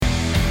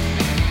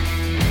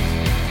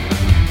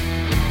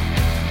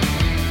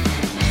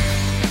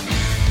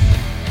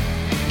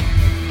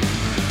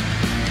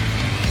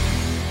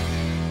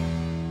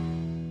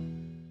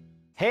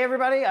Hey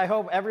everybody, I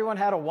hope everyone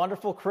had a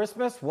wonderful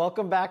Christmas.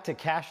 Welcome back to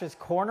Cash's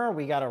Corner.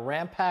 We got a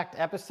ram-packed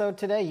episode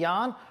today.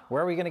 Jan,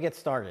 where are we going to get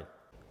started?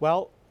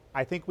 Well,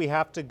 I think we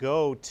have to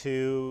go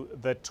to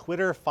the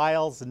Twitter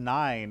Files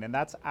 9, and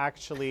that's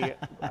actually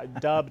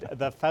dubbed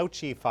the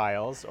Fauci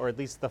Files, or at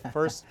least the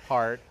first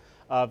part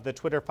of the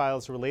Twitter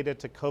Files related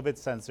to COVID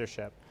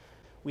censorship.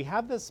 We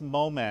have this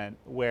moment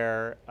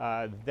where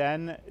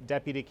then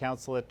Deputy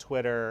Counsel at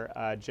Twitter,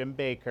 Jim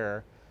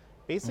Baker,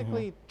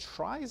 basically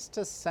tries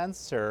to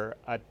censor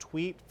a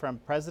tweet from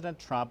President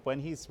Trump when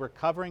he's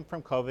recovering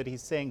from COVID.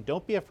 He's saying,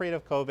 don't be afraid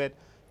of COVID,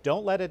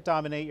 don't let it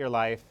dominate your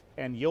life.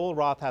 And Yoel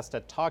Roth has to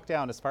talk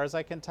down, as far as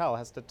I can tell,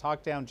 has to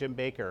talk down Jim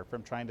Baker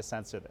from trying to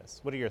censor this.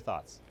 What are your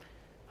thoughts?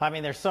 I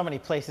mean, there's so many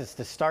places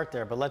to start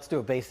there, but let's do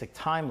a basic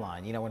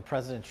timeline. You know, when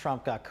President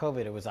Trump got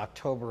COVID, it was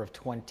October of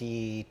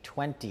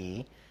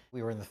 2020.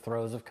 We were in the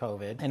throes of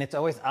COVID. And it's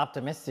always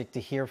optimistic to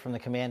hear from the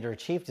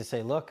commander-in-chief to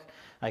say, look,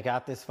 I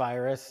got this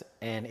virus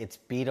and it's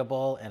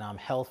beatable and I'm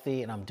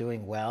healthy and I'm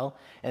doing well.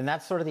 And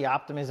that's sort of the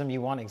optimism you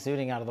want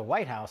exuding out of the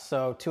White House.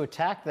 So to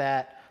attack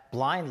that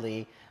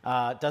blindly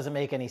doesn't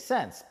make any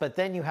sense. But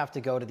then you have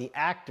to go to the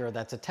actor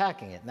that's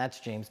attacking it, and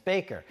that's James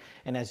Baker.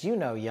 And as you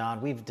know,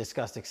 Jan, we've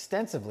discussed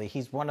extensively,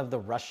 he's one of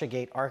the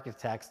Russiagate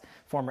architects,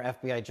 former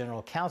FBI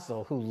general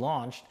counsel, who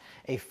launched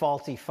a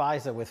faulty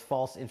FISA with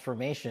false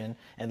information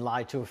and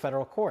lied to a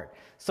federal court.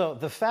 So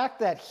the fact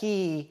that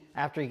he,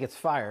 after he gets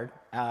fired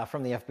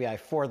from the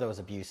FBI for those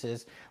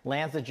abuses,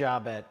 lands a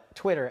job at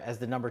Twitter as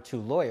the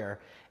 #2 lawyer,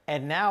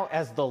 and now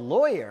as the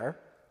lawyer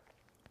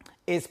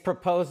is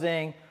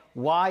proposing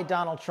why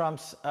Donald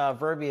Trump's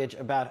verbiage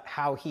about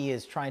how he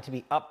is trying to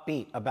be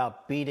upbeat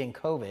about beating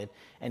COVID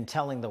and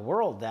telling the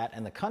world that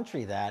and the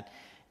country that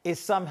is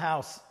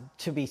somehow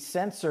to be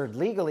censored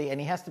legally,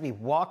 and he has to be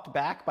walked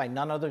back by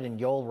none other than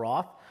Yoel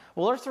Roth.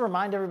 Well, let's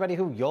remind everybody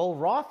who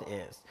Yoel Roth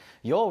is.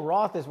 Yoel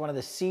Roth is one of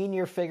the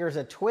senior figures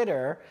at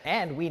Twitter,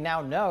 and we now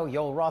know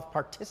Yoel Roth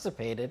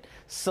participated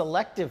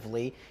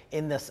selectively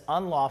in this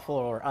unlawful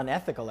or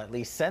unethical, at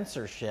least,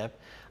 censorship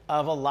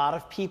of a lot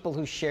of people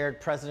who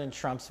shared President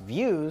Trump's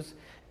views,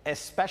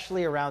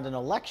 especially around an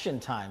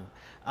election time.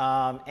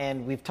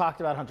 And we've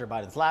talked about Hunter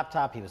Biden's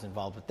laptop. He was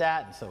involved with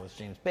that, and so was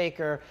James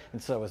Baker,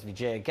 and so was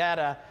Vijay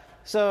Gadda.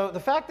 So the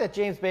fact that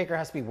James Baker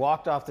has to be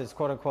walked off this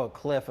quote-unquote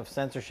cliff of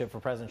censorship for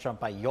President Trump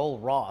by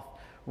Yoel Roth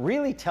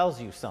really tells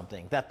you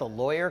something, that the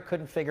lawyer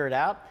couldn't figure it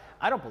out.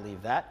 I don't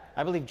believe that.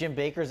 I believe Jim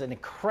Baker is an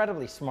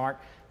incredibly smart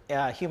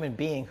human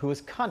being who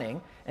is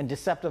cunning, and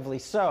deceptively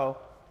so,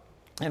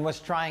 and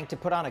was trying to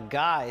put on a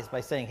guise by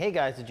saying, hey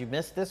guys, did you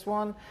miss this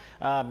one?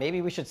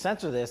 Maybe we should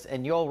censor this.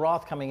 And Yoel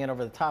Roth coming in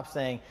over the top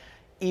saying,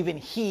 even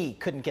he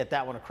couldn't get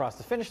that one across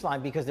the finish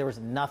line because there was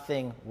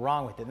nothing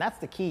wrong with it. And that's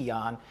the key,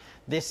 Jan.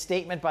 This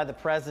statement by the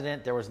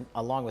president, there was,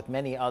 along with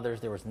many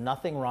others, there was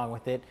nothing wrong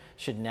with it,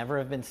 should never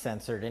have been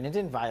censored, and it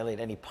didn't violate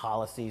any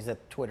policies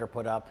that Twitter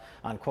put up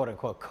on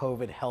quote-unquote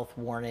COVID health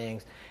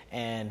warnings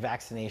and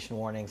vaccination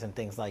warnings and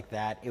things like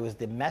that. It was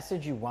the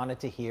message you wanted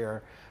to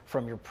hear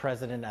from your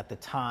president at the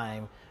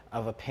time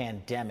of a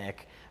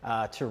pandemic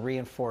to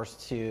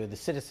reinforce to the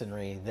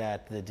citizenry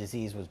that the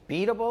disease was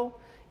beatable.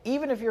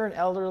 Even if you're an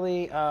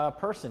elderly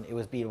person, it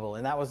was beatable.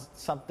 And that was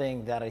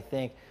something that I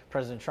think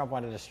President Trump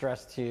wanted to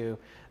stress to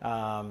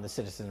the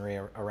citizenry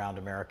around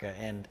America.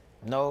 And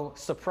no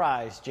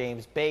surprise,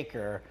 James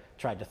Baker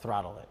tried to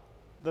throttle it.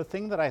 The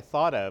thing that I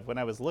thought of when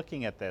I was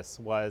looking at this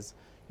was,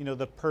 you know,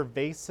 the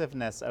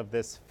pervasiveness of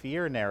this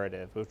fear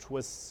narrative, which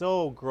was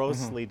so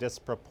grossly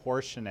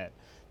disproportionate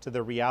to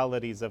the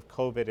realities of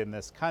COVID in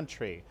this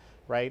country.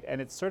 Right,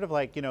 and it's sort of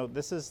like, you know,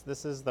 this is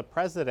the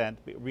president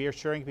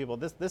reassuring people.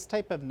 This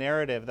type of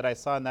narrative that I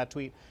saw in that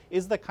tweet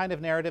is the kind of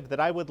narrative that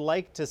I would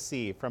like to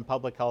see from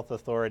public health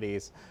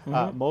authorities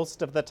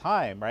most of the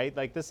time. Right,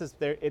 like this is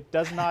there. It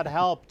does not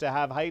help to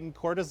have heightened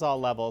cortisol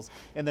levels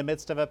in the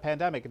midst of a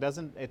pandemic.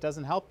 It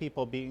doesn't help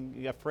people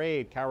being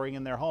afraid, cowering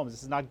in their homes.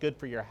 This is not good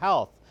for your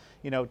health,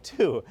 you know,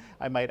 too,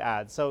 I might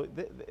add. So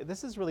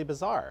this is really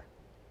bizarre.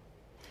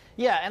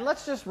 Yeah, and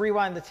let's just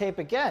rewind the tape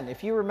again.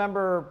 If you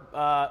remember,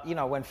 you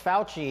know, when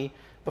Fauci,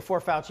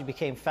 before Fauci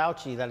became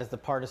Fauci, that is the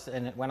partisan,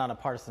 and it went on a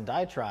partisan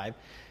diatribe,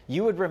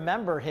 you would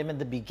remember him in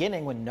the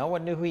beginning when no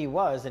one knew who he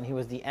was, and he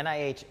was the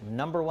NIH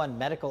 #1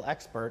 medical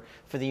expert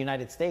for the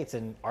United States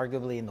and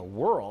arguably in the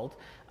world,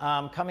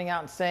 coming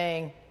out and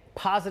saying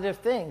positive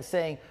things,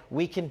 saying,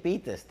 we can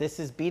beat this. This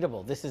is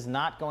beatable. This is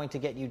not going to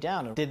get you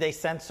down. Did they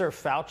censor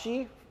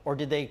Fauci? Or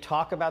did they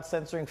talk about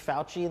censoring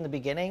Fauci in the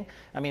beginning?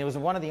 I mean, it was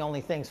one of the only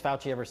things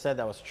Fauci ever said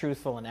that was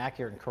truthful and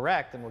accurate and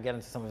correct, and we'll get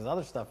into some of his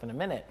other stuff in a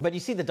minute. But you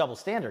see the double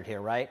standard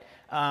here, right?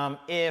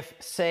 If,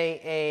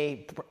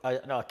 say,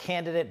 a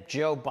candidate,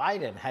 Joe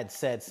Biden, had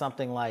said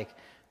something like,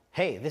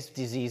 hey, this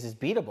disease is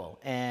beatable,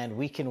 and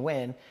we can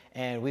win,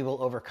 and we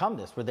will overcome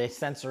this, would they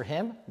censor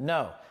him?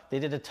 No. They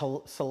did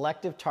a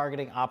selective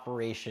targeting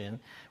operation,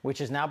 which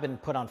has now been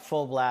put on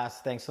full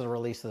blast thanks to the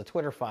release of the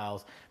Twitter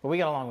files. But we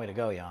got a long way to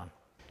go, Jan.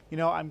 You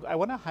know, I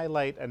want to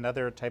highlight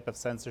another type of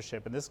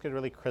censorship, and this could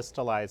really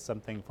crystallize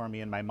something for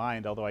me in my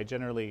mind, although I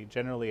generally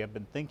have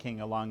been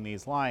thinking along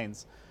these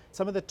lines.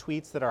 Some of the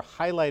tweets that are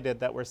highlighted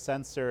that were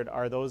censored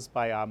are those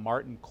by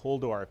Martin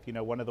Kulldorff,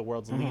 one of the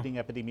world's leading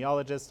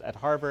epidemiologists at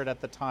Harvard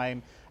at the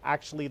time,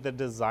 actually the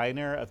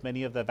designer of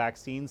many of the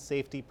vaccine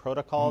safety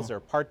protocols, or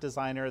part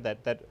designer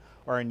that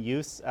are in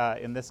use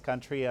in this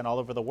country and all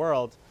over the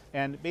world.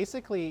 And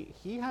basically,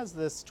 he has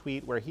this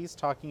tweet where he's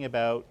talking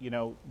about,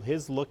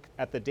 his look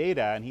at the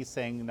data, and he's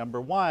saying, number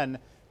one,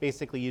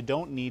 basically, you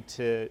don't need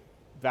to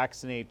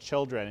vaccinate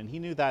children. And he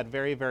knew that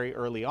very, very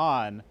early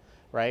on,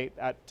 right,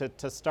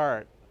 to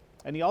start.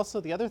 And he also,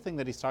 the other thing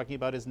that he's talking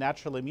about is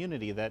natural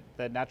immunity,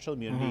 that natural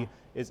immunity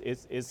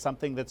is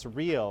something that's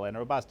real and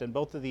robust. And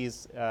both of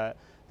these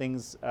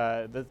things,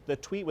 the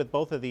tweet with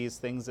both of these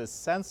things is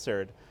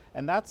censored.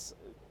 And that's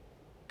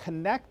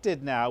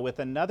connected now with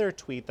another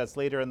tweet that's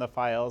later in the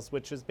files,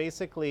 which is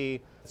basically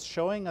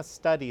showing a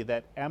study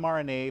that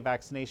mRNA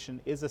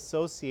vaccination is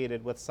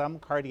associated with some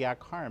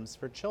cardiac harms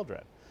for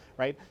children,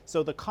 right?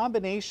 So the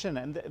combination,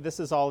 and this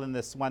is all in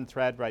this one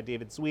thread by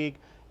David Zweig,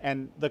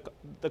 and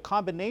the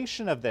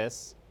combination of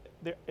this,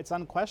 it's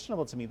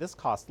unquestionable to me, this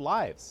cost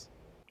lives.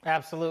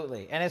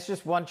 Absolutely. And it's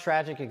just one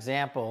tragic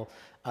example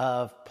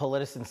of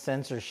politician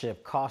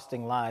censorship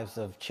costing lives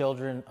of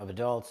children, of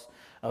adults,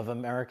 of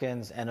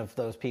Americans, and of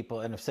those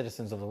people and of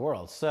citizens of the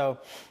world. So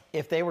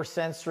if they were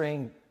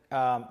censoring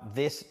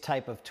this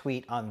type of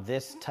tweet on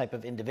this type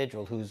of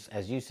individual who's,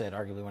 as you said,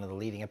 arguably one of the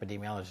leading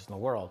epidemiologists in the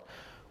world,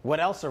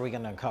 what else are we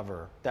going to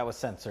uncover that was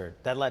censored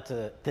that led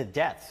to the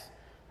deaths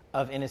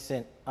of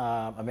innocent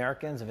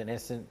Americans, of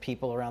innocent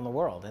people around the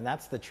world? And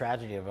that's the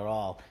tragedy of it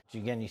all.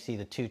 Again, you see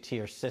the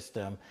two-tier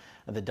system,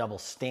 the double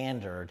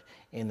standard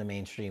in the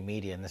mainstream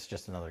media, and this is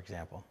just another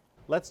example.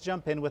 Let's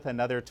jump in with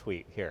another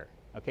tweet here.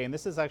 Okay, and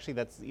this is actually,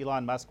 that's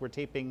Elon Musk. We're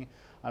taping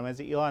on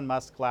Wednesday. Elon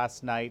Musk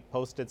last night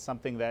posted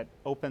something that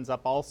opens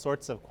up all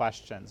sorts of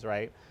questions,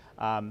 right?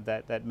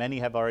 That many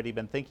have already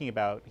been thinking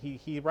about.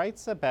 He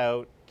writes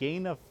about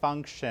gain of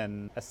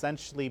function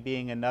essentially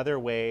being another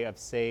way of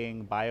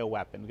saying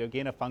bioweapon.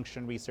 Gain of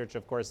function research,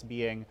 of course,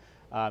 being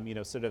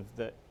sort of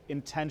the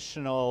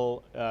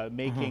intentional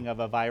making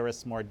of a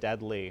virus more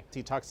deadly.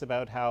 He talks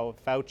about how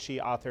Fauci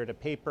authored a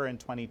paper in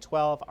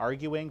 2012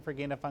 arguing for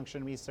gain of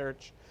function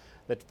research,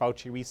 that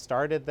Fauci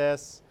restarted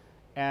this.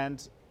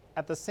 And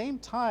at the same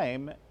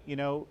time,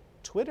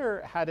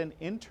 Twitter had an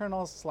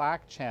internal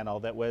Slack channel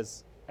that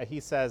was, he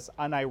says,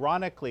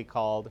 unironically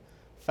called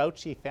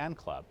Fauci Fan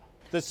Club.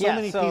 There's so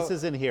many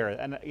pieces in here.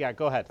 And yeah,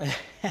 go ahead.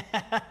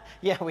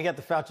 Yeah, we got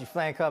the Fauci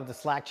Fan Club, the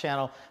Slack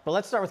channel. But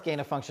let's start with gain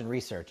of function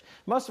research.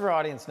 Most of our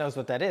audience knows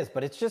what that is,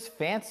 but it's just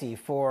fancy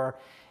for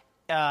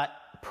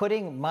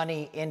putting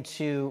money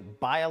into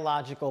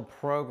biological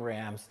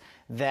programs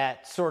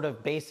that sort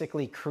of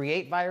basically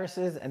create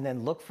viruses and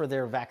then look for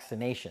their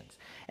vaccinations.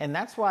 And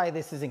that's why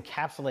this is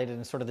encapsulated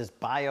in sort of this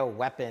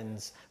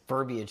bioweapons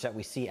verbiage that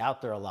we see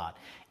out there a lot.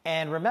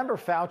 And remember,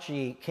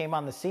 Fauci came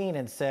on the scene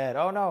and said,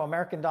 oh no,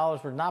 American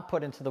dollars were not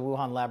put into the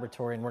Wuhan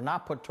laboratory and were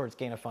not put towards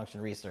gain of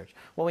function research.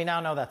 Well, we now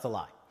know that's a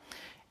lie.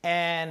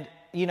 And,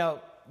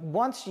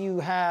 once you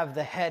have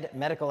the head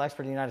medical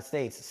expert in the United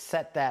States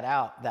set that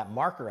out, that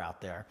marker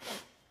out there,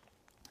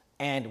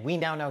 and we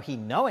now know he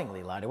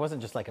knowingly lied. It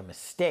wasn't just like a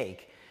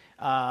mistake.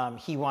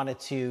 He wanted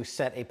to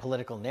set a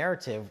political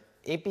narrative.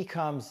 It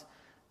becomes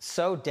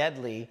so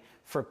deadly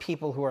for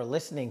people who are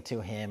listening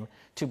to him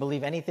to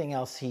believe anything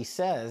else he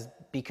says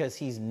because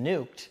he's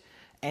nuked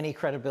any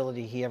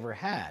credibility he ever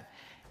had.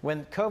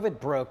 When COVID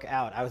broke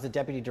out, I was the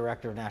deputy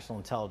director of national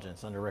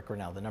intelligence under Rick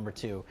Grinnell, the number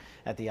 2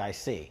 at the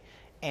IC.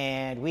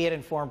 And we had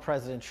informed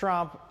President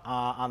Trump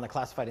on the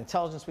classified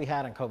intelligence we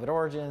had on COVID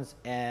origins.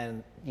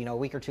 And, a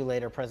week or two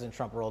later, President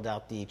Trump rolled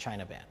out the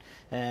China ban.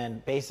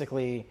 And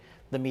basically,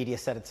 the media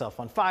set itself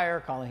on fire,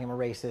 calling him a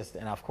racist.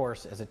 And of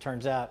course, as it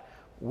turns out,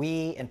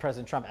 we and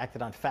President Trump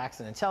acted on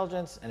facts and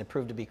intelligence, and it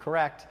proved to be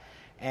correct.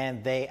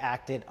 And they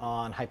acted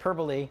on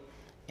hyperbole.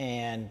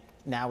 And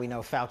now we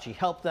know Fauci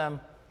helped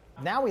them.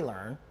 Now we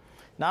learn,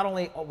 not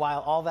only while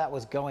all that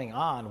was going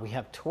on, we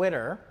have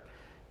Twitter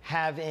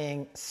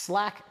having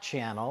Slack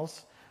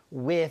channels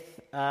with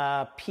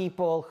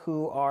people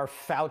who are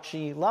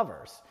Fauci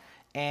lovers.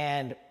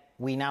 And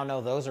we now know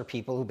those are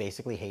people who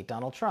basically hate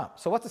Donald Trump.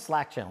 So what's a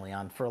Slack channel,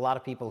 Leon, for a lot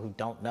of people who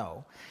don't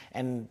know?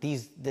 And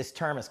this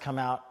term has come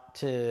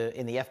out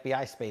in the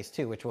FBI space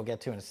too, which we'll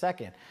get to in a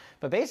second.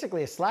 But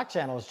basically a Slack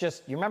channel is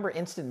just, you remember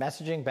instant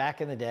messaging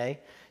back in the day?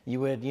 You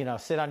would,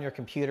 sit on your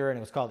computer, and it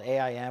was called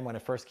AIM when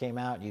it first came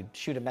out. You'd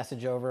shoot a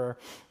message over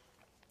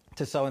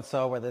to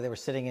so-and-so, whether they were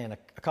sitting in a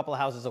couple of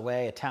houses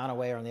away, a town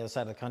away, or on the other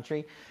side of the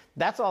country.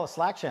 That's all a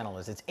Slack channel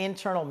is. It's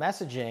internal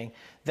messaging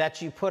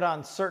that you put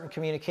on certain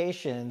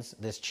communications,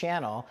 this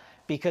channel,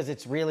 because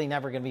it's really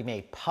never going to be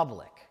made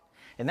public.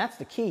 And that's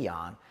the key,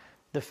 Jan.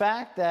 The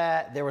fact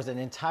that there was an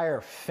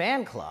entire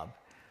fan club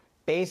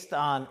based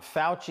on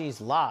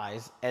Fauci's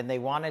lies, and they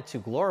wanted to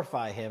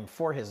glorify him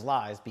for his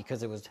lies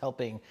because it was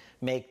helping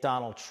make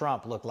Donald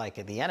Trump look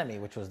like the enemy,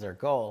 which was their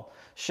goal,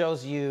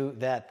 shows you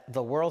that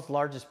the world's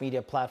largest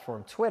media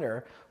platform,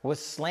 Twitter,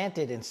 was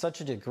slanted in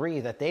such a degree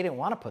that they didn't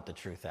want to put the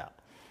truth out.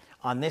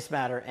 on this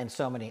matter and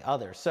so many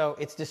others. So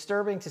it's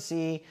disturbing to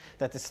see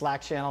that the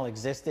Slack channel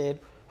existed.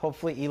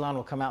 Hopefully Elon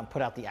will come out and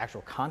put out the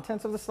actual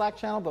contents of the Slack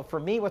channel. But for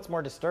me, what's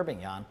more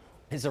disturbing, Jan,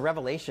 is the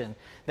revelation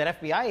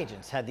that FBI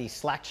agents had these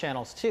Slack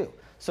channels too.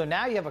 So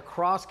now you have a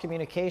cross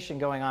communication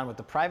going on with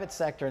the private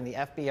sector and the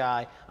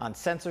FBI on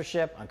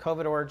censorship, on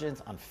COVID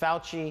origins, on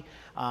Fauci,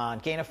 on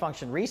gain of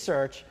function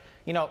research.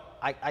 You know,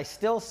 I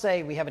still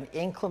say we have an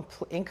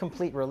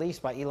incomplete release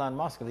by Elon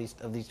Musk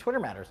of these Twitter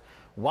matters.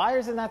 Why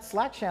isn't that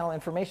Slack channel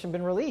information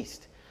been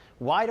released?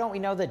 Why don't we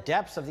know the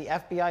depths of the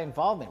FBI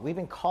involvement? We've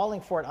been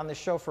calling for it on the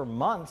show for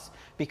months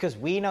because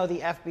we know the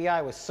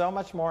FBI was so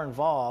much more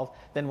involved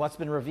than what's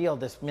been revealed,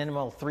 this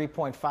minimal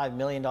 $3.5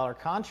 million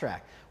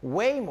contract.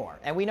 Way more.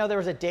 And we know there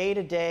was a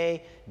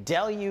day-to-day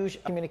deluge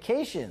of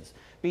communications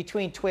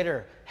between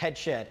Twitter,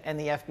 Headshed, and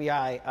the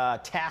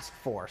FBI task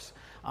force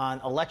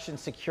on election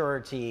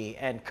security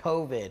and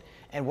COVID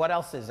and what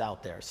else is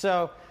out there.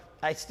 So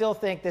I still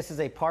think this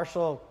is a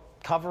partial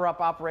cover-up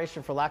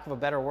operation, for lack of a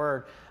better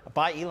word,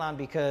 by Elon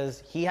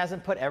because he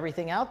hasn't put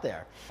everything out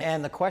there.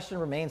 And the question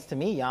remains to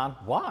me, Jan,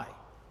 why?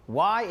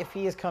 Why, if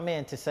he has come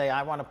in to say,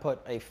 I want to put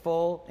a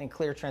full and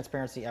clear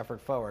transparency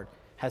effort forward,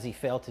 has he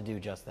failed to do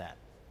just that?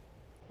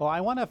 Well,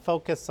 I want to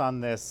focus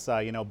on this,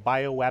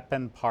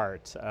 bioweapon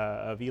part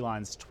of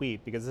Elon's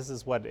tweet, because this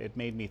is what it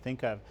made me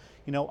think of.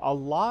 You know, a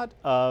lot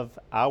of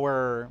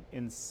our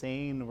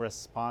insane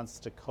response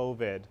to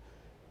COVID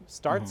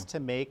starts to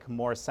make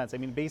more sense. I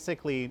mean,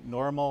 basically,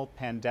 normal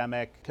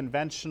pandemic,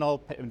 conventional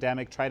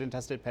pandemic, tried and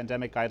tested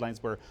pandemic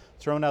guidelines were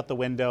thrown out the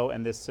window,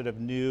 and this sort of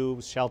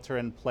new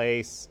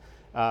shelter-in-place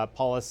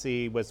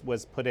policy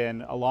was put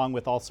in, along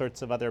with all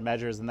sorts of other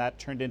measures, and that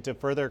turned into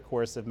further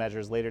coercive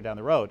measures later down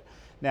the road.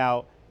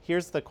 Now,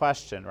 here's the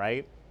question,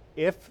 right?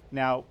 If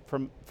now,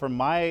 from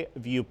my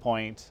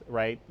viewpoint,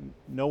 right,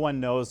 no one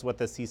knows what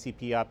the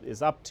CCP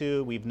is up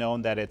to. We've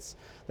known that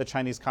the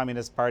Chinese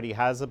Communist Party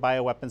has a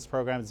bioweapons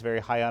program. It's very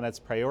high on its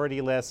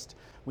priority list.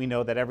 We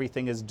know that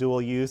everything is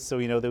dual use. So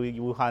we know that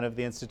Wuhan of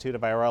the Institute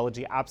of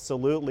Virology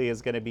absolutely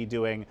is going to be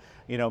doing,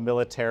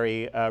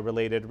 military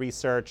related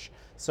research.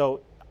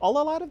 So a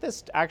lot of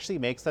this actually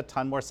makes a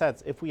ton more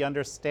sense if we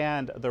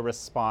understand the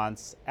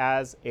response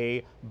as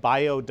a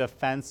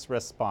biodefense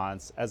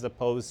response as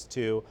opposed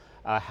to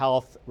a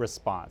health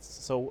response.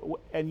 So,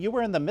 and you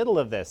were in the middle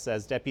of this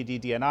as deputy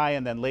DNI,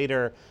 and then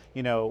later,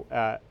 or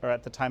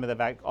at the time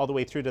of all the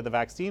way through to the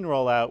vaccine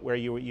rollout, where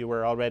you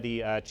were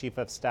already chief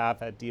of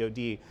staff at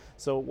DoD.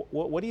 So,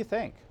 what do you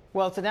think?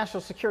 Well, it's a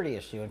national security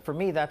issue, and for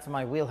me, that's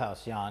my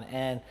wheelhouse, Jan.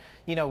 And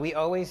we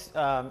always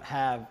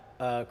have.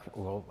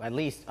 Well, at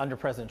least under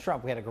President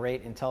Trump, we had a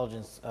great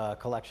intelligence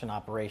collection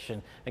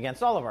operation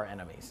against all of our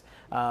enemies.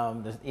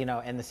 And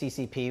the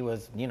CCP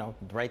was,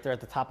 right there at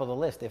the top of the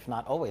list, if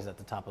not always at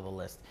the top of the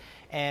list.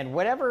 And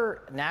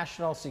whatever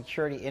national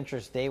security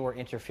interests they were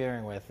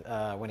interfering with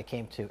when it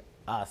came to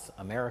us,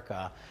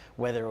 America,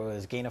 whether it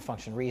was gain of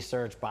function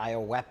research,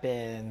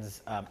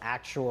 bioweapons,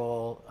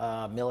 actual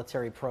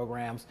military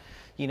programs,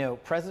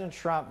 President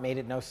Trump made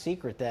it no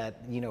secret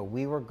that,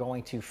 we were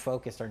going to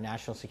focus our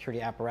national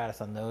security apparatus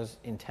on those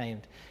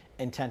intent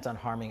on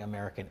harming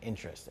American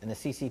interests. And the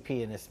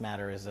CCP in this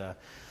matter is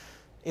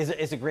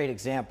a great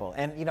example.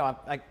 And,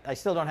 I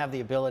still don't have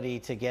the ability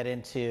to get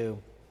into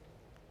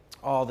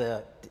all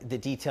the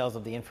details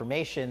of the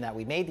information that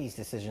we made these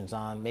decisions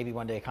on. Maybe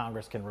one day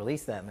Congress can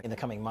release that in the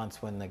coming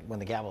months when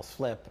the gavels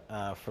flip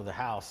for the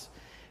House.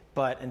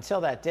 But until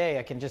that day,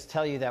 I can just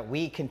tell you that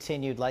we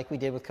continued, like we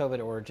did with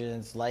COVID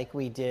origins, like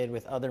we did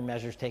with other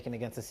measures taken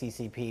against the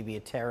CCP, be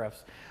it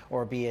tariffs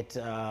or be it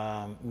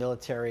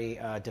military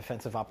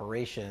defensive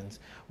operations.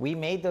 We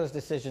made those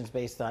decisions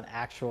based on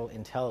actual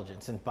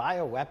intelligence. And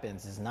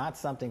bioweapons is not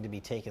something to be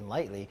taken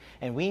lightly.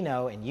 And we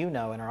know, and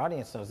and our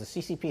audience knows, the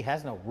CCP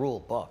has no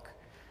rule book.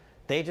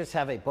 They just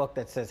have a book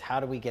that says,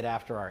 how do we get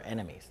after our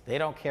enemies? They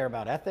don't care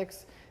about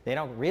ethics. They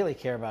don't really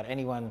care about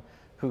anyone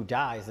who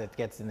dies that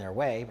gets in their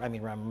way. I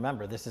mean,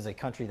 remember, this is a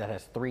country that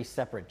has 3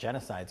 separate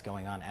genocides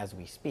going on as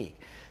we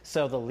speak.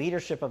 So the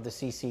leadership of the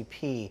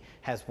CCP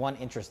has one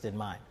interest in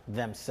mind,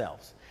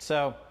 themselves.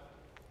 So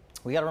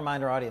we got to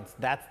remind our audience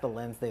that's the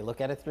lens they look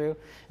at it through.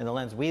 And the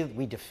lens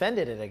we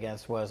defended it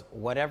against was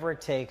whatever it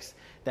takes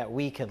that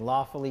we can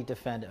lawfully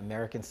defend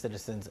American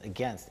citizens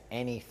against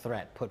any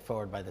threat put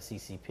forward by the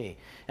CCP.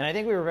 And I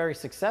think we were very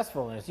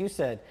successful. And as you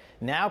said,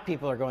 now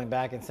people are going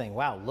back and saying,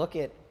 wow, look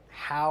at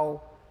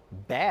how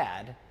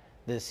bad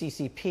the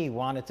CCP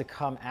wanted to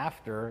come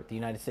after the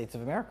United States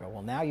of America.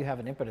 Well, now you have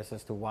an impetus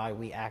as to why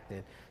we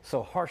acted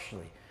so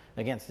harshly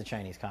against the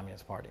Chinese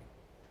Communist Party.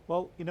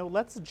 Well,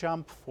 let's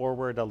jump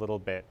forward a little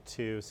bit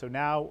so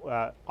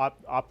now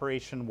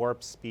Operation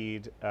Warp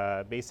Speed,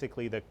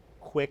 basically the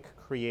quick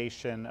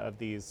creation of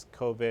these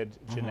COVID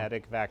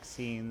genetic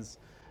vaccines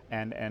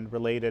and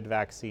related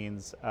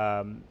vaccines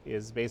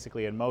is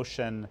basically in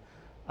motion.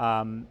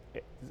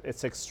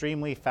 It's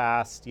extremely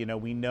fast.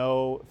 We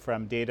know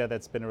from data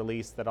that's been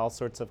released that all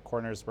sorts of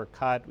corners were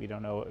cut. We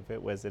don't know if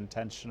it was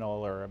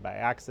intentional or by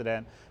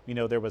accident. We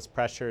know there was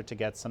pressure to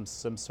get some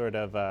sort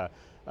of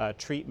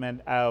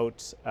treatment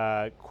out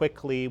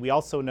quickly. We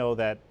also know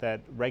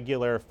that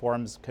regular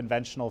forms,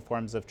 conventional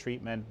forms of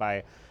treatment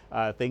by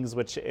things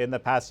which in the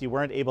past you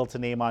weren't able to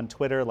name on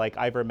Twitter, like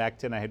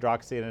ivermectin,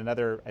 hydroxy, and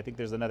I think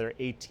there's another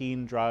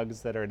 18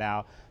 drugs that are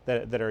now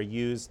that are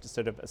used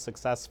sort of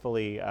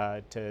successfully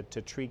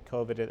to treat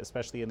COVID,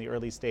 especially in the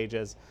early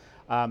stages.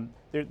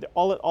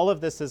 All of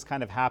this is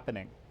kind of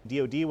happening.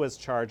 DoD was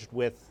charged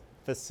with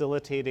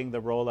facilitating the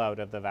rollout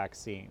of the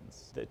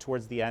vaccines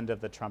towards the end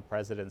of the Trump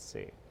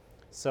presidency.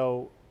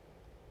 So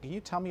can you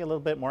tell me a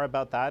little bit more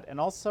about that? And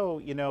also,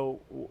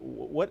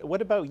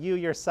 what about you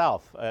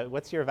yourself?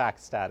 What's your vax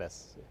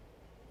status?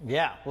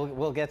 Yeah,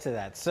 we'll get to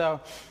that.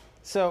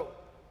 So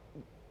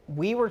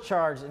we were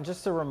charged, and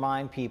just to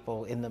remind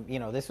people,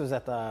 this was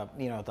at the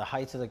the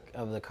heights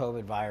of the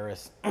COVID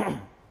virus.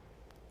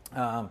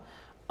 A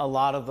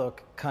lot of the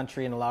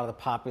country and a lot of the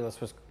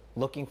populace was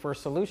looking for a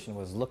solution,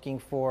 was looking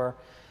for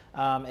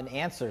an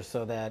answer,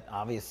 so that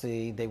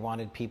obviously they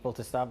wanted people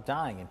to stop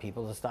dying and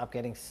people to stop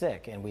getting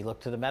sick. And we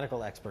looked to the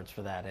medical experts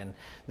for that. And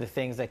the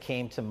things that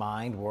came to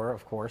mind were,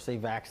 of course, a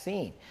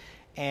vaccine.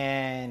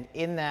 And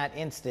in that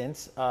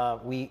instance,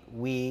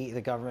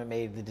 the government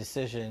made the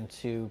decision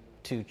to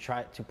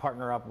try to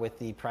partner up with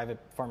the private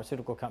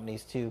pharmaceutical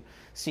companies to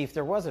see if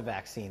there was a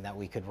vaccine that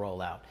we could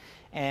roll out.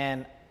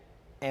 And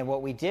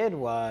what we did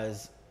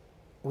was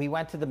we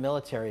went to the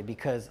military,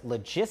 because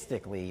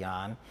logistically,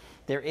 Jan,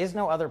 there is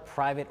no other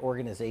private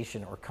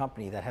organization or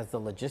company that has the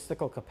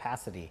logistical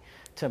capacity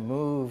to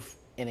move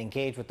and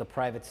engage with the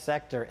private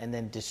sector and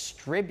then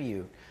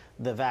distribute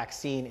the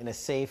vaccine in a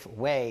safe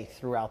way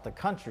throughout the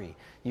country.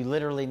 You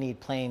literally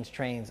need planes,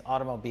 trains,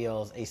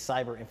 automobiles, a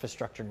cyber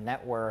infrastructure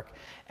network,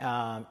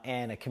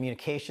 and a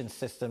communication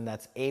system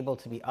that's able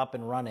to be up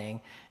and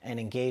running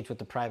and engage with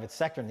the private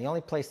sector. And the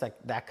only place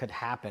that could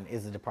happen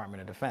is the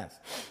Department of Defense.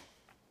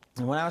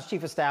 And when I was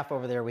chief of staff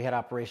over there, we had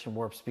Operation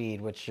Warp Speed,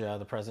 which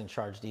the president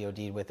charged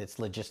DoD with its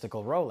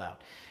logistical rollout.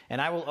 And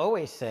I will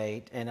always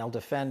say, and I'll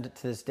defend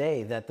to this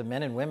day, that the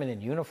men and women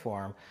in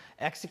uniform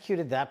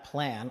executed that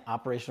plan,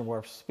 Operation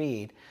Warp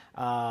Speed,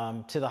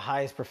 to the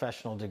highest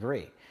professional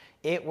degree.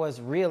 It was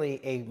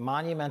really a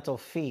monumental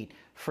feat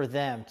for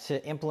them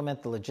to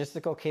implement the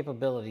logistical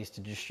capabilities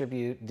to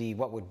distribute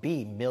what would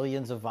be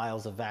millions of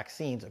vials of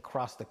vaccines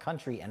across the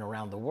country and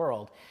around the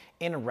world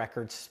in a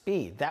record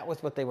speed. That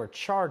was what they were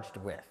charged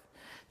with.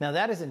 Now,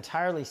 that is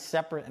entirely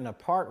separate and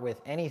apart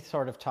with any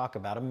sort of talk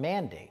about a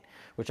mandate,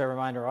 which I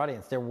remind our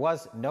audience, there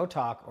was no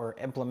talk or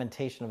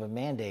implementation of a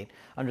mandate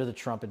under the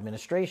Trump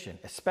administration,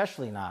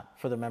 especially not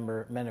for the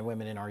men and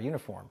women in our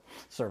uniform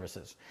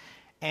services.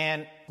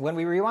 And when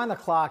we rewind the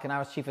clock, and I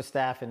was chief of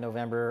staff in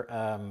November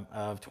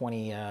of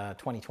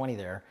 2020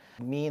 there,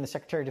 me and the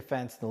Secretary of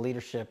Defense and the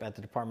leadership at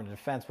the Department of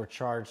Defense were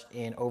charged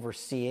in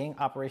overseeing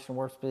Operation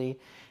Warp Speed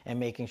and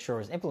making sure it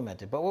was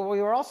implemented. But what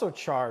we were also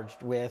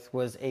charged with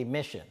was a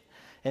mission,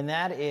 and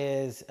that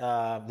is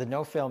the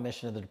no-fail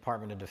mission of the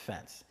Department of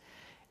Defense.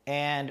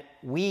 And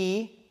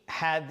we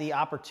had the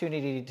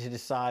opportunity to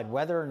decide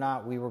whether or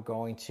not we were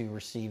going to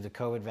receive the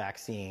COVID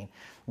vaccine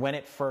when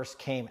it first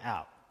came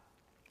out.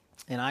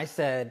 And I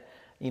said,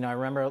 I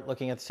remember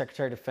looking at the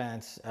Secretary of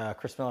Defense,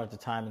 Chris Miller at the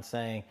time, and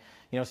saying,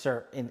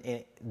 sir,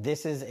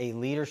 this is a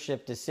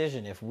leadership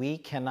decision. If we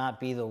cannot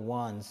be the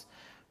ones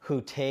who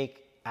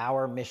take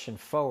our mission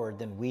forward,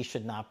 then we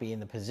should not be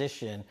in the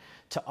position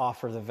to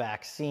offer the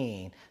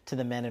vaccine to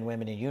the men and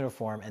women in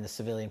uniform and the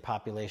civilian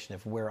population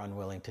if we're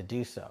unwilling to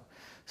do so.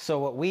 So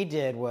what we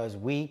did was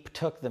we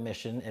took the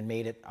mission and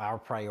made it our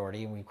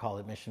priority, and we call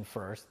it Mission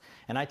First,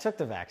 and I took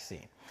the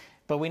vaccine.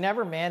 But we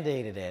never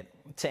mandated it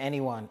to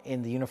anyone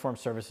in the uniformed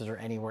services or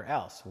anywhere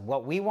else.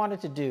 What we wanted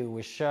to do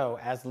was show,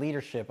 as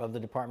leadership of the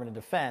Department of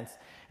Defense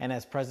and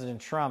as President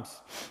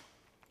Trump's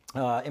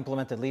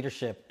implemented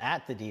leadership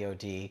at the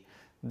DoD,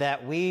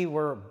 that we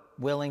were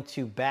willing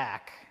to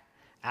back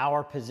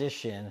our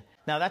position.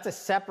 Now, that's a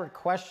separate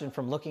question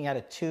from looking at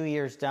it 2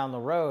 years down the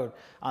road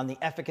on the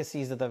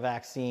efficacies of the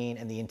vaccine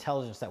and the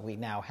intelligence that we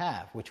now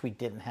have, which we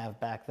didn't have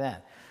back then.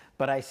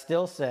 But I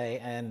still say,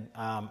 and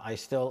I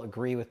still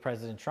agree with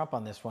President Trump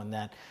on this one,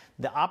 that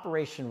the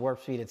Operation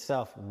Warp Speed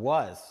itself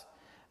was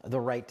the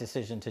right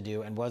decision to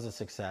do and was a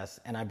success.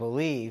 And I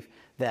believe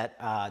that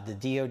the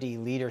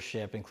DoD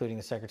leadership, including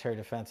the Secretary of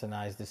Defense and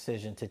I's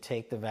decision to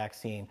take the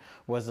vaccine,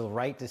 was the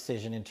right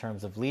decision in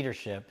terms of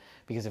leadership,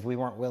 because if we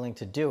weren't willing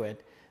to do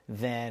it,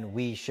 then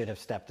we should have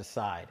stepped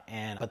aside.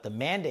 But the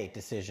mandate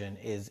decision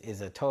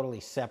is a totally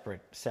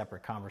separate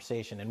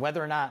conversation. And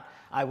whether or not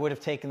I would have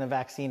taken the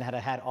vaccine had I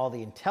had all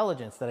the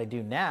intelligence that I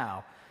do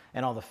now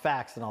and all the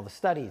facts and all the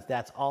studies,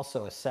 that's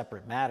also a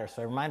separate matter.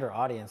 So I remind our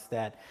audience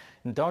that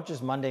don't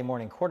just Monday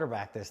morning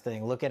quarterback this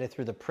thing. Look at it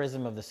through the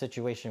prism of the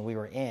situation we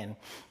were in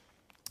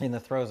the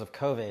throes of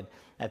COVID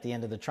at the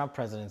end of the Trump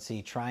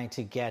presidency, trying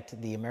to get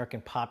the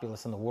American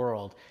populace and the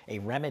world a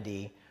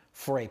remedy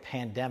for a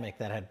pandemic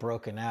that had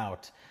broken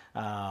out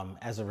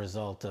as a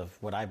result of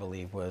what I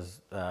believe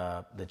was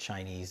the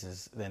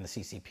Chinese and the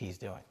CCP's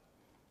doing.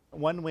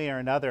 One way or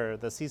another,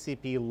 the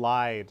CCP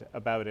lied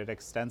about it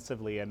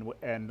extensively,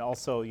 and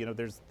also,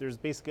 there's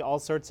basically all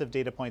sorts of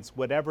data points,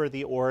 whatever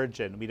the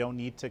origin. We don't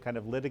need to kind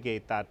of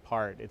litigate that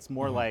part. It's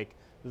more like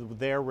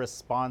their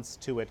response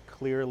to it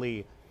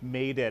clearly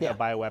made it a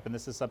bioweapon.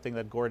 This is something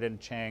that Gordon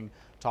Chang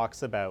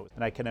talks about,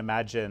 and I can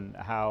imagine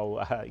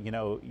how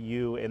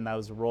you in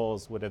those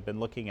roles would have been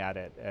looking at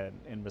it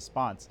in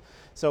response.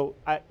 So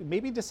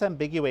maybe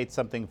disambiguate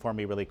something for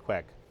me really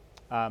quick.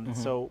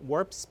 So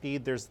warp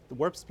speed,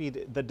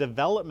 the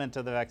development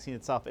of the vaccine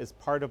itself is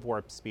part of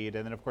warp speed.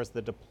 And then of course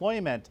the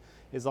deployment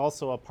is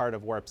also a part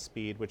of warp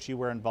speed, which you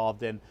were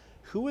involved in.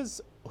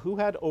 Who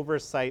had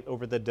oversight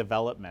over the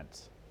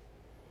development?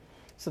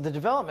 So the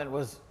development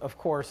was, of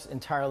course,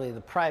 entirely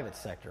the private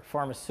sector,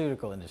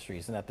 pharmaceutical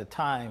industries. And at the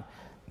time,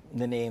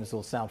 the names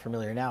will sound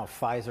familiar now,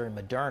 Pfizer and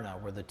Moderna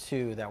were the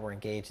two that were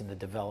engaged in the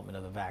development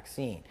of the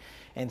vaccine.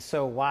 And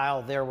so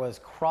while there was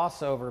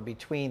crossover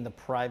between the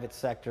private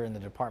sector and the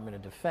Department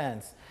of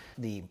Defense,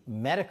 the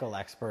medical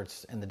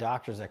experts and the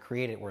doctors that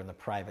created it were in the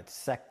private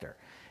sector.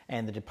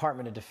 And the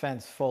Department of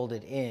Defense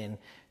folded in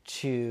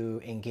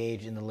to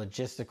engage in the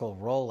logistical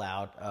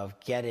rollout of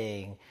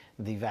getting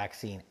the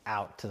vaccine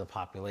out to the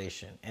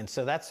population. And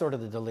so that's sort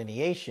of the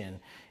delineation.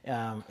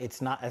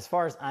 It's not, as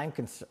far as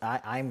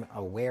I'm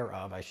aware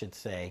of, I should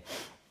say,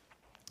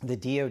 the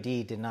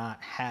DoD did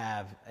not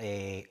have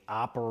a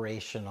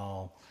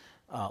operational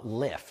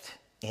lift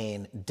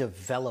in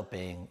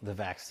developing the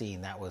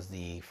vaccine. That was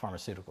the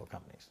pharmaceutical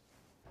companies.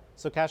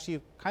 So Kash, you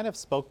kind of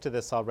spoke to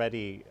this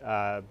already,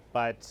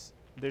 but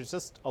there's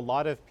just a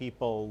lot of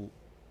people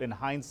in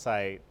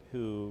hindsight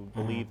who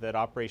believe that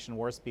Operation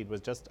Warp Speed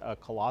was just a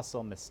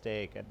colossal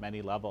mistake at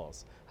many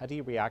levels. How do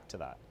you react to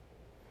that?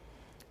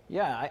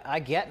 Yeah, I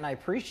get and I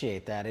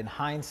appreciate that. In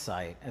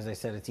hindsight, as I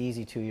said, it's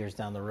easy 2 years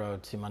down the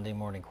road to Monday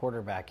morning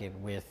quarterback it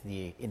with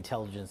the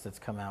intelligence that's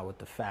come out, with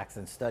the facts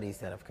and studies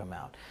that have come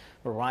out.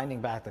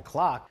 Rewinding back the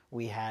clock,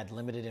 we had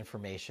limited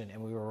information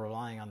and we were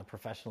relying on the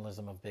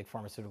professionalism of big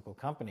pharmaceutical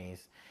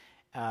companies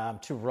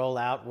to roll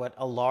out what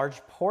a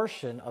large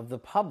portion of the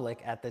public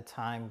at the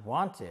time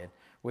wanted,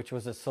 which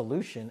was a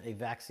solution, a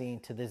vaccine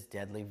to this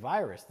deadly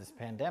virus, this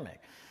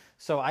pandemic.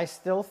 So I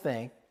still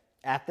think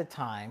at the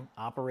time,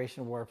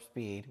 Operation Warp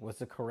Speed was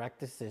the correct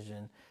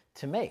decision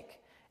to make.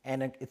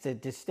 And it's a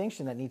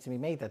distinction that needs to be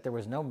made that there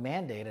was no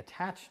mandate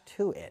attached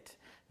to it,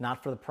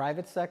 not for the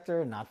private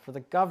sector, not for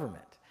the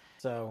government.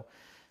 So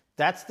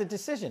that's the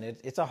decision.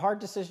 It's a hard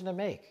decision to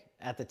make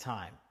at the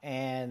time.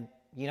 And,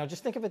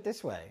 just think of it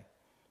this way.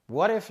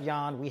 What if,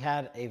 Jan, we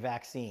had a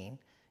vaccine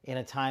in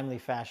a timely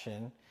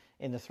fashion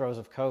in the throes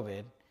of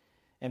COVID,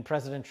 and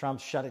President Trump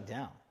shut it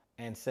down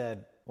and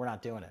said, we're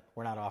not doing it,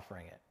 we're not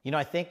offering it?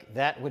 I think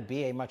that would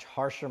be a much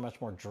harsher, much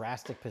more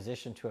drastic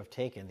position to have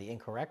taken, the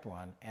incorrect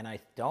one, and I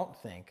don't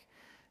think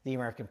the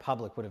American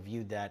public would have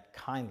viewed that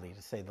kindly,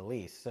 to say the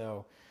least.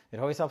 So it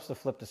always helps to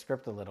flip the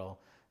script a little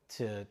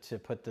to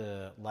put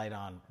the light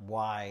on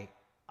why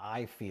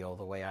I feel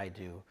the way I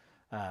do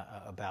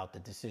about the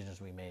decisions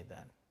we made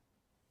then.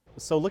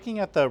 So looking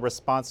at the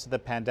response to the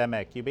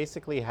pandemic, you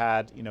basically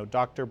had,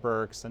 Dr.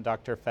 Birx and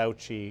Dr.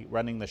 Fauci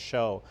running the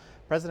show.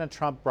 President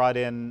Trump brought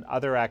in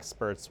other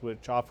experts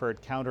which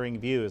offered countering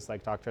views,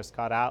 like Dr.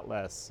 Scott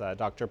Atlas,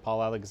 Dr.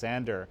 Paul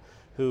Alexander,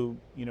 who,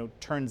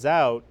 turns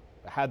out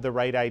had the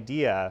right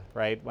idea,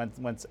 right?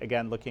 Once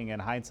again, looking in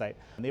hindsight,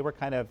 and they were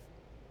kind of,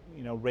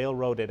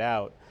 railroaded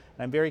out.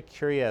 And I'm very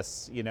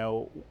curious,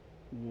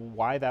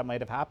 why that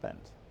might have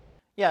happened.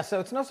 Yeah, so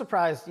it's no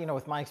surprise,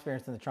 with my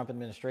experience in the Trump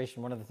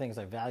administration, one of the things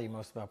I value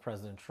most about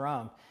President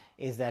Trump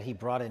is that he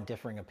brought in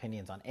differing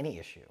opinions on any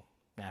issue: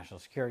 national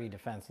security,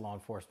 defense, law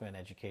enforcement,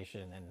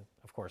 education, and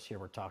of course here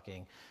we're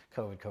talking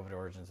COVID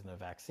origins, and the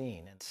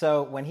vaccine. And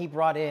so when he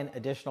brought in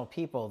additional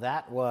people,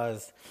 that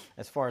was,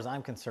 as far as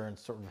I'm concerned,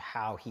 sort of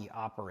how he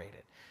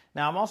operated.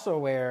 Now I'm also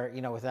aware,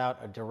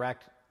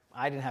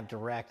 I didn't have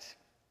direct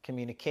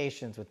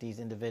communications with these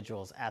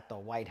individuals at the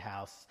White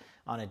House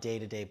on a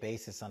day-to-day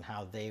basis on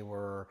how they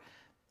were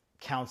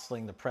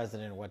counseling the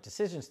president what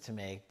decisions to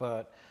make.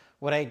 But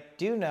what I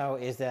do know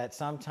is that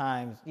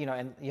sometimes,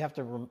 and you have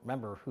to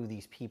remember who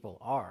these people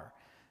are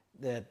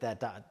that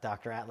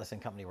Dr. Atlas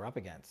and company were up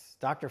against.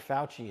 Dr.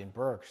 Fauci and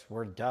Birx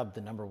were dubbed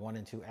the number 1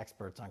 and 2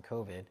 experts on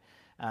COVID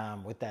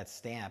with that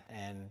stamp.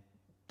 And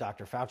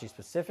Dr. Fauci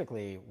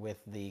specifically with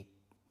the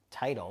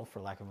title, for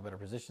lack of a better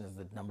position, as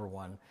the number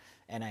 1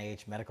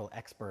 NIH medical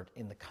expert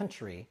in the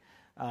country,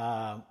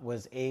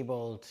 was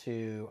able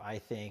to, I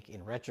think,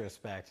 in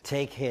retrospect,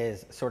 take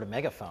his sort of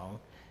megaphone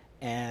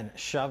and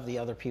shove the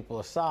other people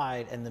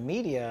aside. And the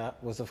media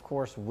was, of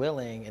course,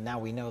 willing, and now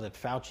we know that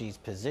Fauci's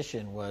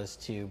position was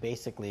to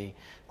basically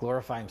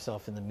glorify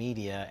himself in the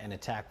media and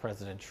attack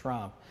President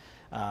Trump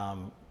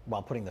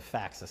while putting the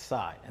facts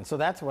aside. And so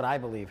that's what I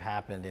believe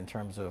happened in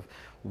terms of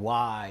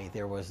why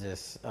there was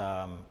this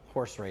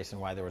horse race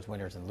and why there was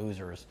winners and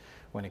losers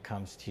when it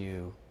comes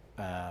to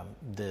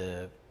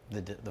the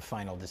the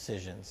final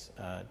decisions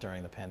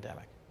during the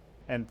pandemic.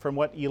 And from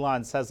what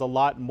Elon says, a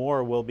lot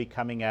more will be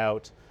coming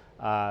out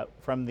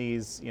from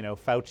these,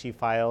 Fauci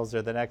files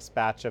or the next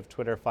batch of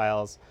Twitter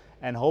files.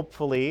 And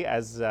hopefully,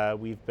 as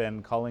we've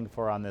been calling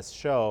for on this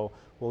show,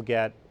 we'll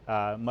get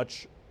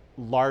much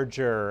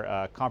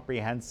larger,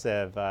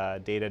 comprehensive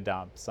data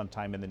dump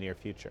sometime in the near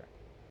future.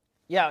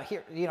 Yeah,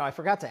 here, I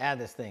forgot to add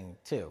this thing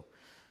too.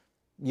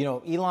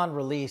 Elon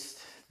released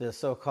the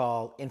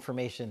so-called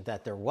information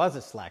that there was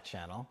a Slack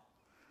channel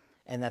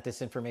and that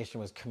this information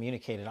was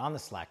communicated on the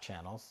Slack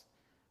channels,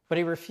 but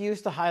he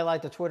refused to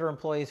highlight the Twitter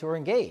employees who were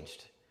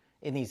engaged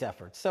in these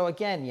efforts. So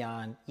again,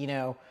 Jan,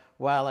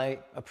 while I'm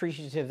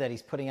appreciative that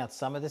he's putting out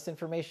some of this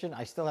information,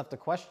 I still have to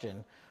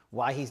question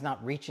why he's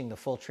not reaching the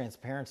full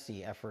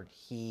transparency effort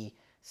he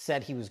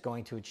said he was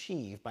going to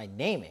achieve by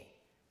naming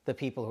the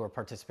people who are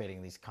participating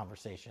in these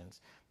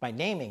conversations, by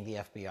naming the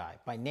FBI,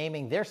 by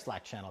naming their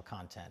Slack channel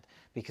content,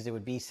 because it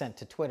would be sent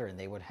to Twitter and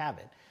they would have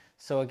it.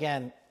 So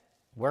again,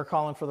 we're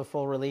calling for the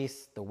full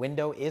release. The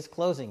window is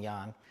closing,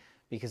 Jan,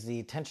 because the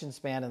attention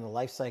span and the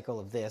life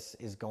cycle of this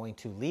is going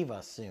to leave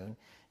us soon.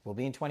 We'll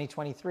be in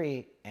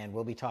 2023 and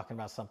we'll be talking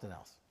about something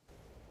else.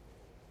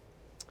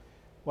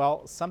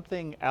 Well,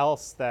 something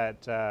else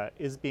that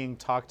is being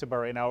talked about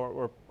right now,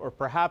 or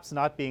perhaps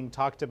not being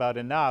talked about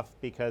enough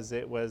because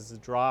it was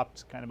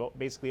dropped kind of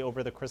basically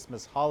over the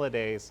Christmas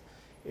holidays,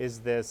 is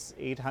this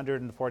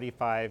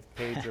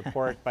 845-page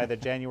report by the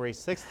January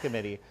 6th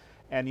committee.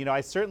 And,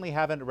 I certainly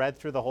haven't read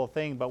through the whole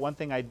thing, but one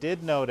thing I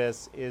did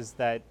notice is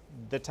that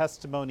the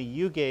testimony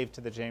you gave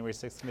to the January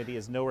 6th committee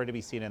is nowhere to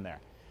be seen in there.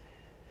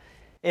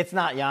 It's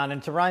not, Jan.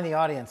 And to remind the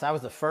audience, I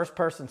was the first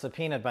person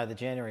subpoenaed by the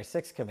January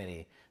 6th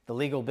committee. The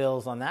legal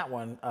bills on that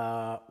one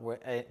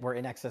were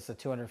in excess of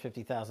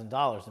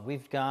 $250,000. And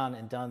we've gone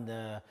and done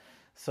the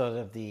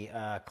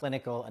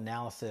clinical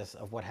analysis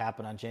of what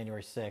happened on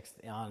January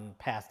 6th on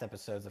past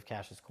episodes of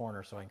Cash's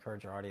Corner. So I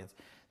encourage our audience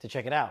to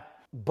check it out.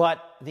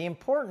 But the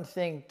important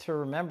thing to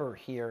remember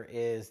here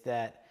is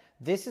that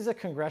this is a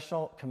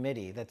congressional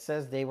committee that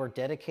says they were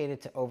dedicated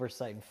to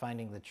oversight and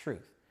finding the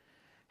truth.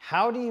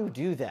 How do you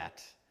do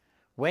that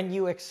when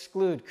you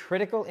exclude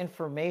critical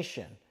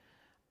information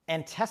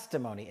and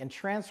testimony and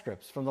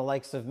transcripts from the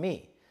likes of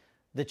me,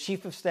 the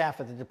chief of staff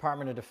at the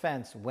Department of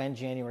Defense, when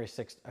January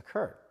 6th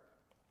occurred?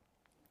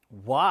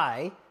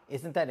 Why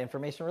isn't that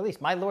information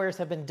released? My lawyers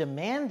have been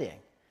demanding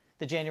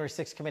the January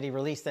 6th committee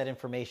release that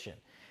information.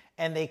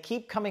 And they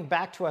keep coming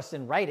back to us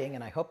in writing,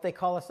 and I hope they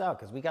call us out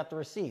because we got the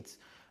receipts.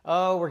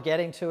 Oh, we're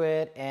getting to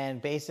it,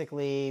 and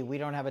basically we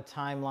don't have a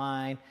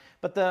timeline.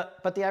 But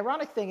the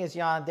ironic thing is,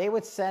 Jan, they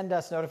would send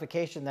us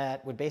notification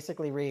that would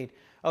basically read,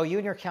 oh, you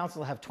and your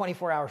counsel have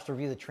 24 hours to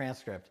review the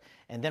transcript,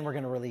 and then we're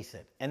going to release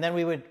it. And then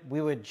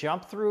we would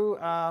jump through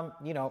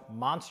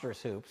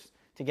monstrous hoops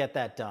to get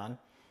that done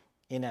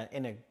in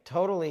a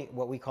totally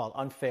what we call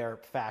unfair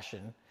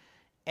fashion,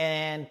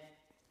 and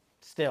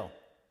still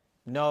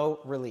no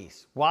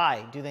release.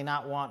 Why do they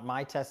not want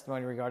my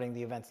testimony regarding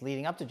the events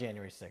leading up to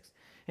January 6th?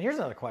 And here's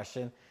another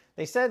question.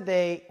 They said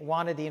they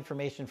wanted the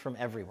information from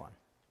everyone.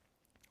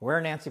 Where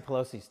are Nancy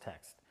Pelosi's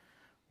text?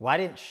 Why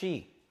didn't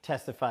she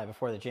testify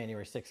before the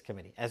January 6th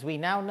committee? As we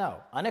now know,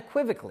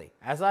 unequivocally,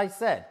 as I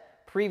said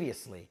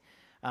previously,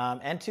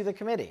 and to the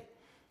committee,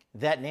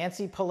 that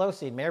Nancy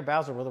Pelosi and Mayor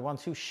Bowser were the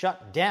ones who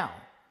shut down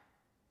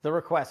the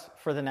request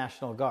for the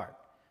National Guard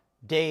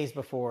days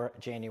before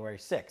January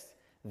 6th.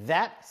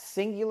 That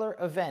singular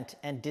event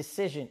and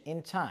decision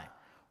in time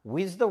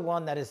was the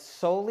one that is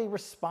solely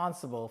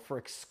responsible for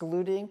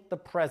excluding the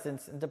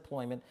presence and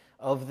deployment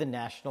of the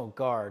National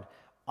Guard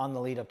on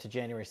the lead up to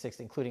January 6th,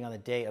 including on the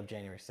day of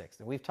January 6th.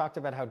 And we've talked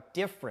about how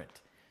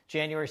different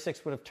January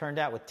 6th would have turned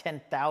out with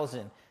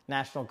 10,000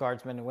 National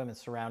Guardsmen and women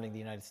surrounding the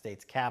United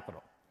States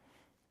Capitol.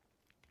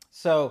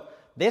 So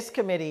this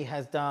committee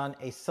has done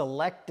a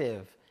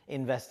selective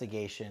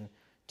investigation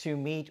to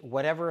meet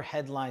whatever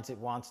headlines it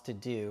wants to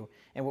do.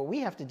 And what we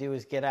have to do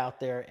is get out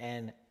there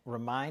and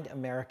remind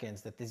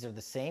Americans that these are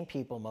the same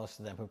people, most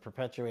of them, who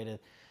perpetuated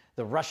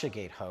the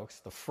Russiagate hoax,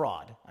 the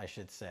fraud, I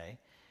should say,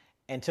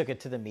 and took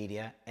it to the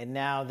media. And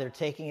now they're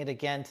taking it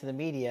again to the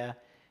media.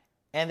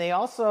 And they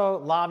also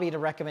lobbied a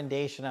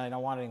recommendation, and I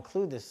don't want to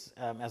include this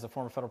as a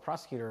former federal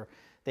prosecutor.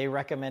 They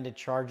recommended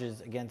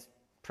charges against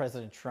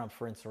President Trump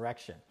for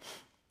insurrection.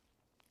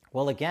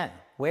 Well, again,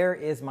 where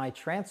is my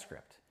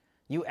transcript?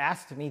 You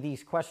asked me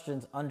these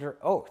questions under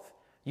oath.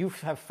 You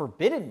have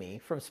forbidden me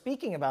from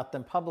speaking about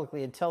them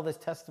publicly until this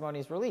testimony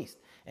is released.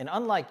 And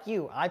unlike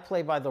you, I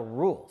play by the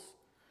rules.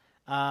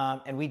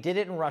 And we did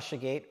it in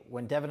Russiagate.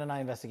 When Devin and I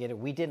investigated,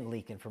 we didn't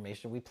leak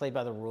information. We played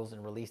by the rules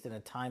and released it in a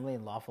timely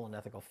and lawful and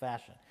ethical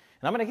fashion.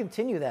 And I'm going to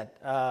continue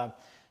that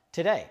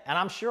today. And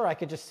I'm sure I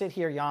could just sit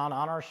here, Jan,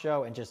 on our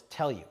show and just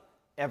tell you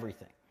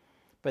everything.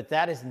 But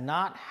that is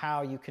not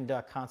how you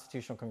conduct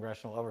constitutional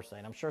congressional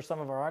oversight. I'm sure some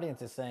of our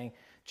audience is saying,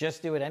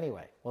 just do it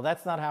anyway. Well,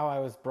 that's not how I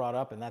was brought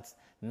up, and that's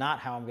not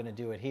how I'm going to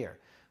do it here.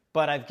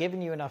 But I've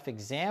given you enough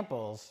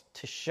examples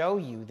to show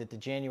you that the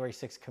January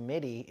 6th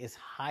committee is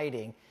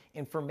hiding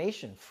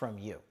information from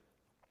you,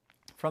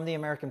 from the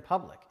American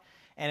public.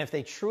 And if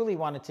they truly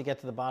wanted to get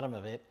to the bottom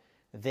of it,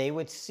 they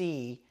would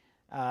see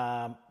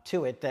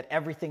to it that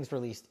everything's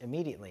released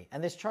immediately.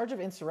 And this charge of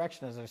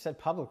insurrection, as I've said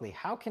publicly,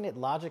 how can it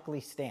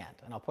logically stand?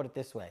 And I'll put it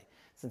this way,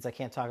 since I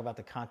can't talk about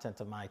the content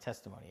of my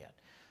testimony yet.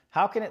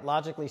 How can it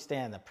logically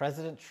stand that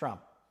President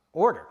Trump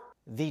ordered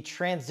the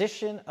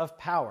transition of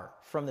power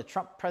from the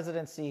Trump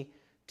presidency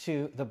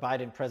to the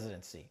Biden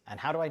presidency? And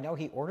how do I know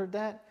he ordered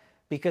that?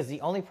 Because the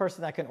only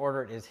person that can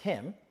order it is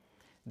him.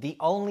 The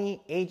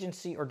only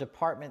agency or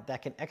department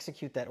that can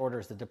execute that order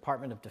is the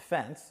Department of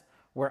Defense,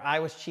 where I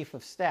was chief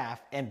of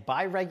staff. And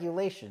by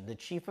regulation, the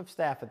chief of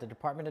staff at the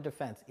Department of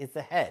Defense is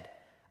the head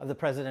of the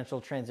presidential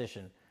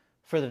transition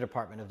for the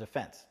Department of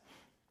Defense.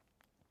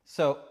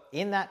 So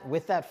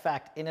with that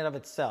fact in and of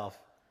itself,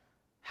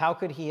 how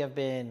could he have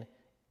been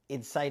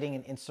inciting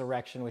an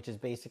insurrection, which is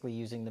basically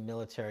using the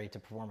military to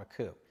perform a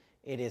coup?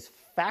 It is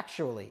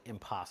factually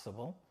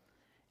impossible.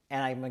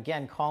 And I'm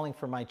again calling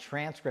for my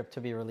transcript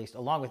to be released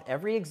along with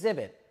every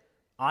exhibit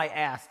I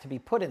asked to be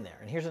put in there.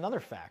 And here's another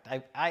fact.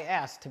 I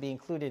asked to be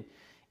included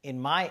in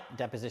my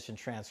deposition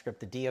transcript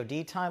the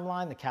DOD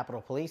timeline, the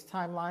Capitol Police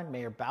timeline,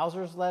 Mayor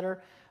Bowser's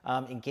letter,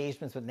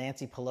 engagements with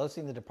Nancy Pelosi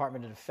in the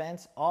Department of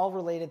Defense, all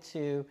related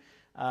to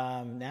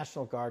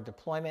National Guard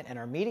deployment, and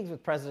our meetings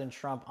with President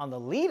Trump on the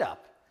lead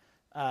up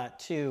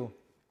to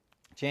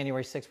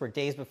January 6th were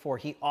days before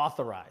he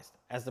authorized,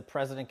 as the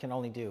president can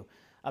only do,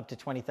 up to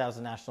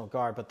 20,000 National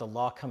Guard, but the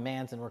law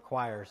commands and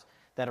requires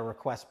that a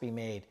request be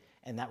made,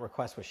 and that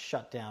request was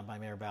shut down by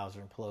Mayor Bowser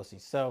and Pelosi.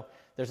 So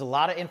there's a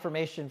lot of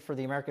information for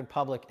the American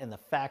public and the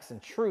facts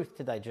and truth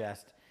to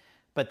digest,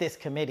 but this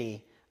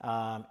committee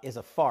is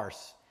a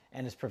farce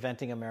and is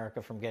preventing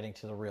America from getting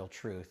to the real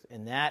truth.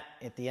 And that,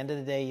 at the end of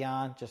the day,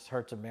 Jan, just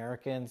hurts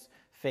Americans'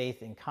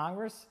 faith in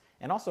Congress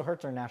and also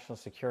hurts our national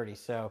security.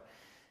 So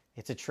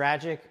it's a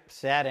tragic,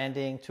 sad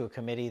ending to a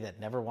committee that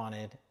never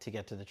wanted to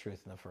get to the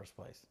truth in the first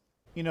place.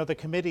 You know, the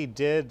committee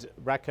did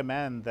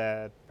recommend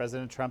that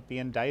President Trump be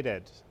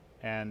indicted.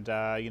 And,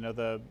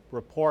 the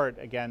report,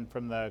 again,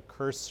 from the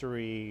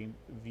cursory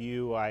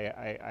view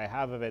I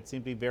have of it,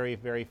 seemed to be very,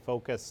 very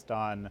focused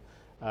on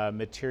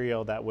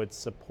material that would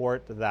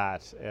support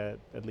that,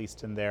 at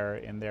least in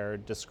their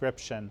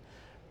description.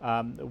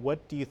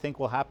 What do you think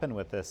will happen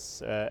with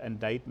this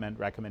indictment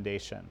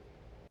recommendation?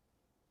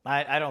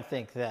 I don't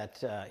think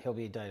that he'll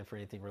be indicted for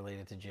anything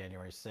related to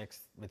January 6th.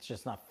 It's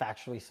just not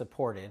factually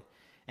supported.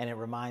 And it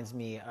reminds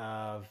me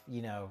of,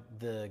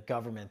 the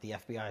government, the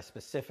FBI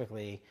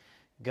specifically,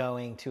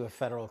 going to a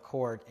federal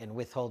court and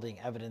withholding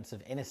evidence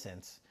of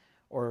innocence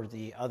or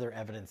the other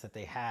evidence that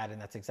they had.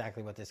 And that's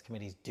exactly what this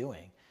committee's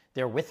doing.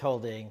 They're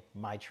withholding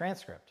my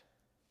transcript,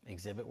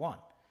 Exhibit 1.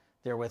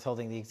 They're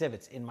withholding the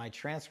exhibits in my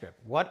transcript.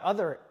 What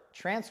other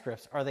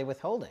transcripts are they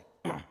withholding?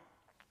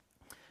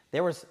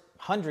 There was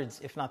hundreds,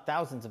 if not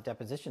thousands, of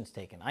depositions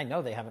taken. I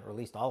know they haven't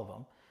released all of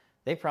them.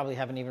 They probably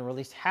haven't even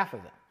released half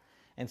of them.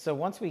 And so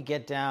once we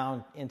get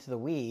down into the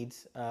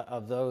weeds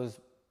of those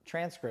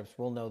transcripts,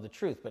 we'll know the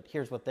truth. But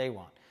here's what they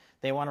want.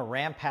 They want to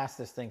ram past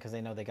this thing because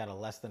they know they got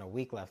less than a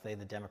week left. They,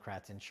 the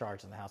Democrats in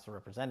charge in the House of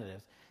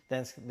Representatives.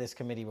 Then this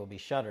committee will be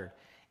shuttered.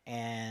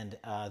 And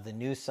the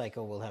news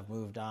cycle will have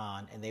moved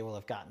on, and they will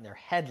have gotten their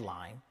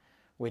headline,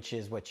 which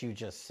is what you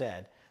just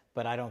said.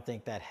 But I don't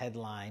think that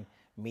headline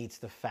meets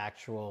the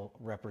factual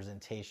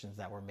representations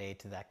that were made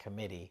to that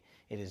committee.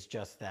 It is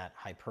just that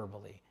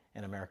hyperbole,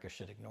 and America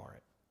should ignore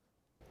it.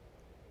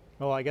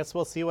 Well, I guess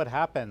we'll see what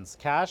happens.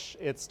 Kash,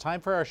 it's time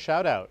for our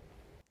shout out.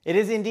 It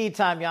is indeed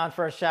time, Jan,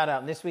 for a shout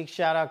out. And this week's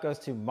shout out goes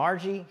to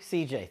Margie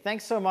CJ.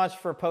 Thanks so much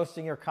for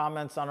posting your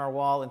comments on our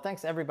wall. And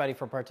thanks everybody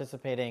for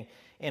participating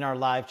in our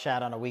live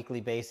chat on a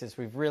weekly basis.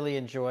 We've really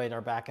enjoyed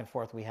our back and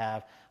forth we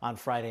have on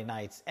Friday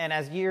nights. And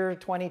as year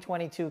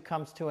 2022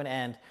 comes to an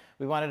end,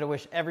 we wanted to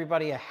wish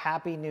everybody a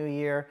happy new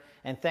year.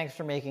 And thanks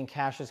for making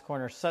Kash's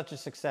Corner such a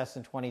success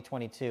in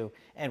 2022.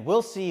 And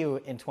we'll see you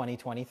in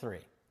 2023.